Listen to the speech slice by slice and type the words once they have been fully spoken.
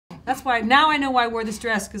That's why now I know why I wore this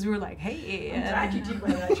dress, because we were like, hey. I'm glad you did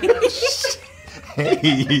wear that dress.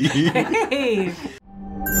 Hey.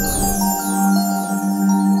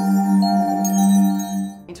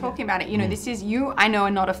 Talking about it, you know, this is you. I know are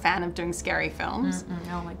not a fan of doing scary films. I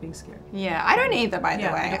don't like being scared. Yeah, I don't either, by the way.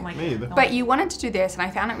 I don't like Me either. But you wanted to do this, and I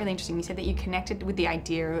found it really interesting. You said that you connected with the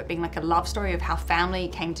idea of it being like a love story of how family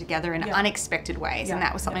came together in unexpected ways, and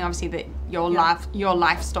that was something obviously that your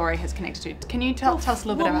life story has connected to. Can you tell us a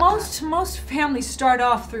little bit about that? Most families start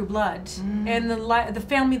off through blood, and the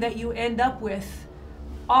family that you end up with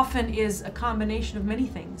often is a combination of many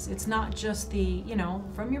things. It's not just the, you know,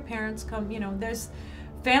 from your parents come, you know,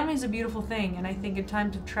 family is a beautiful thing, and I think in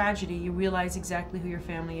times of tragedy you realize exactly who your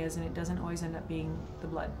family is, and it doesn't always end up being the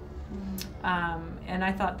blood. And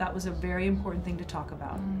I thought that was a very important thing to talk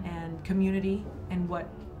about, and community, and what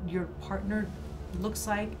your partner looks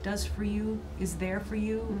like, does for you, is there for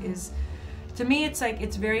you, is, to me it's like,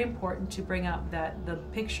 it's very important to bring up that the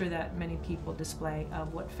picture that many people display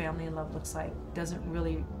of what family and love looks like doesn't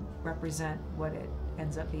really represent what it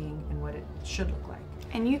ends up being and what it should look like.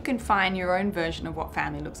 And you can find your own version of what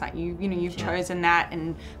family looks like. You know, you've chosen that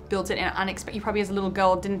and built it in an unexpected. You probably, as a little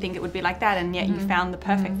girl, didn't think it would be like that, and yet you found the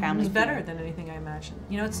perfect family. It's better than anything I imagined.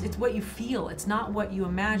 You know, it's what you feel. It's not what you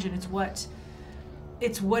imagine. It's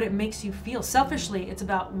what it makes you feel. Selfishly, it's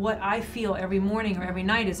about what I feel every morning or every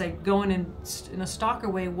night as I go in a stalker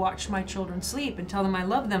way, watch my children sleep and tell them I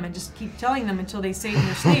love them, and just keep telling them until they say it in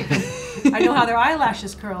their sleep. And I know how their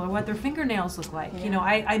eyelashes curl or what their fingernails look like. You know,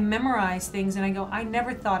 I memorize things, and I go, I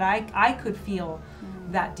never thought I could feel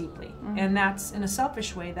that deeply. And that's, in a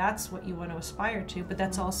selfish way, that's what you want to aspire to. But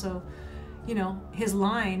that's also, you know, his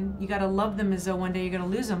line, you got to love them as though one day you're going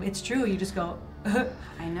to lose them. It's true. You just go,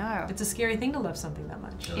 I know. It's a scary thing to love something that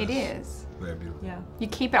much. It is. Very beautiful. Yeah. You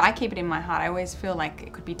keep it. I keep it in my heart. I always feel like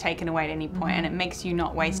it could be taken away at any point, and it makes you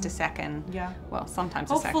not waste a second. Yeah. Well, sometimes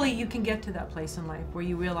a second. Hopefully you can get to that place in life where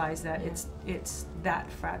you realize that it's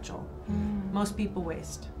that fragile. Most people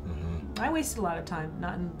waste. I wasted a lot of time.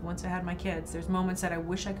 Not once I had my kids. There's moments that I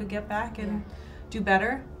wish I could get back and do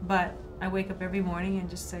better, but I wake up every morning and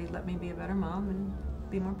just say, let me be a better mom and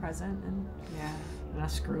be more present, and and I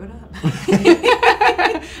screw it up.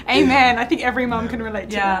 Amen. I think every mom can relate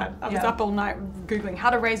to that. I was yeah. up all night Googling how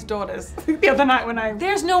to raise daughters the other night when I...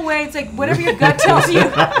 There's no way. It's like whatever your gut tells you.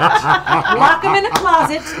 Lock them in a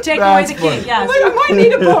closet, take away the kid. Yes. I might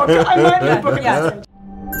need a book. I might need a book.